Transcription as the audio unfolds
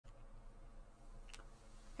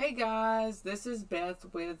Hey guys, this is Beth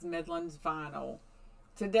with Midlands Vinyl.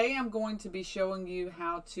 Today I'm going to be showing you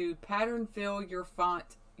how to pattern fill your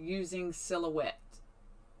font using Silhouette.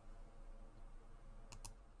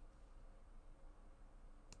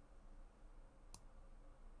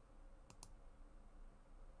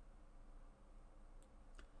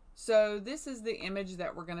 So this is the image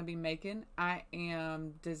that we're going to be making. I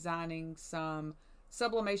am designing some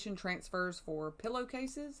sublimation transfers for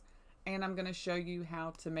pillowcases, and I'm going to show you how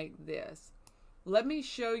to make this. Let me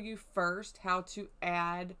show you first how to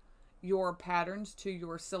add your patterns to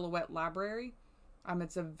your Silhouette library.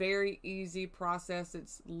 It's a very easy process.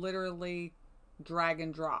 It's literally drag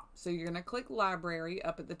and drop. So you're going to click library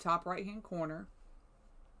up at the top right hand corner.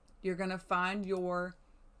 You're going to find your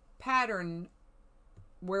pattern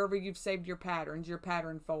wherever you've saved your patterns, your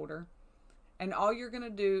pattern folder. And all you're going to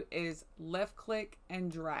do is left click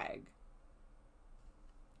and drag.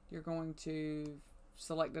 You're going to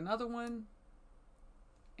select another one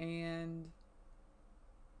and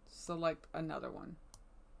select another one.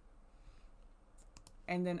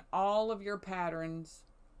 And then all of your patterns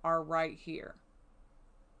are right here.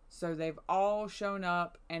 So they've all shown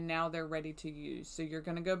up and now they're ready to use. So you're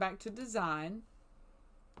going to go back to design.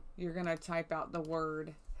 You're going to type out the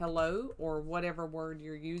word hello or whatever word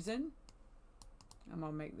you're using. I'm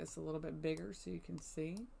going to make this a little bit bigger so you can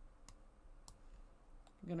see.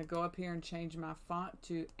 I'm going to go up here and change my font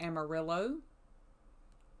to Amarillo.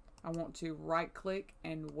 I want to right click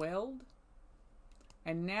and weld.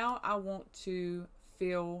 And now I want to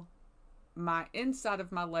fill my inside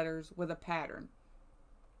of my letters with a pattern.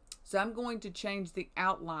 So I'm going to change the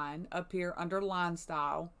outline up here under line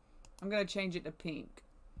style. I'm going to change it to pink.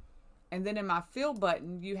 And then in my fill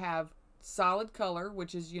button, you have solid color,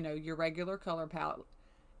 which is, your regular color palette.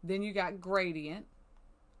 Then you got gradient,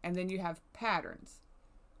 and then you have patterns.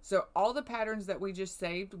 So all the patterns that we just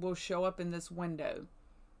saved will show up in this window.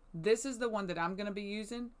 This is the one that I'm going to be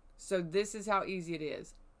using. So this is how easy it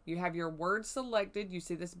is. You have your word selected. You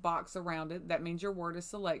see this box around it. That means your word is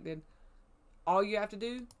selected. All you have to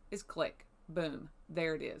do is click. Boom.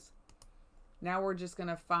 There it is. Now we're just going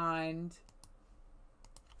to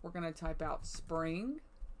we're going to type out spring.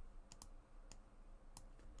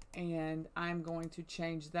 And I'm going to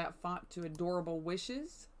change that font to Adorable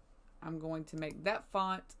Wishes. I'm going to make that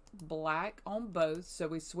font black on both. So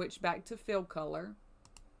we switch back to fill color.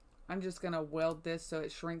 I'm just going to weld this so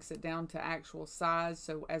it shrinks it down to actual size.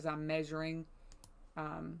 So as I'm measuring,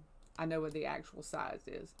 I know what the actual size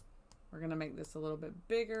is. We're going to make this a little bit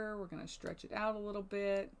bigger. We're going to stretch it out a little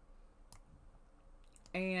bit.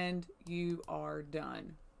 And you are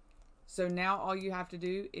done. So now all you have to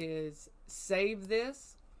do is save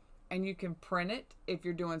this, and you can print it. If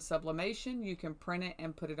you're doing sublimation, you can print it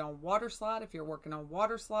and put it on water slide. If you're working on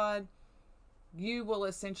water slide, you will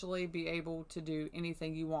essentially be able to do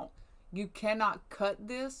anything you want. You cannot cut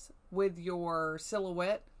this with your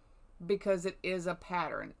Silhouette because it is a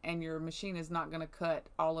pattern and your machine is not going to cut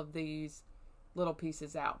all of these little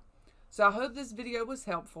pieces out. So I hope this video was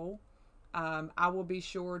helpful. I will be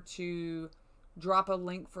sure to drop a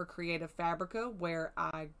link for Creative Fabrica where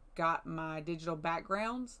I got my digital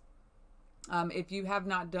backgrounds. If you have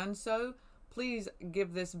not done so, please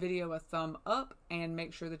give this video a thumb up and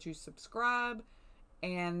make sure that you subscribe,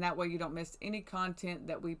 and that way you don't miss any content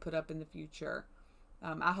that we put up in the future.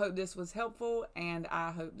 I hope this was helpful, and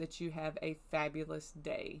I hope that you have a fabulous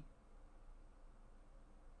day.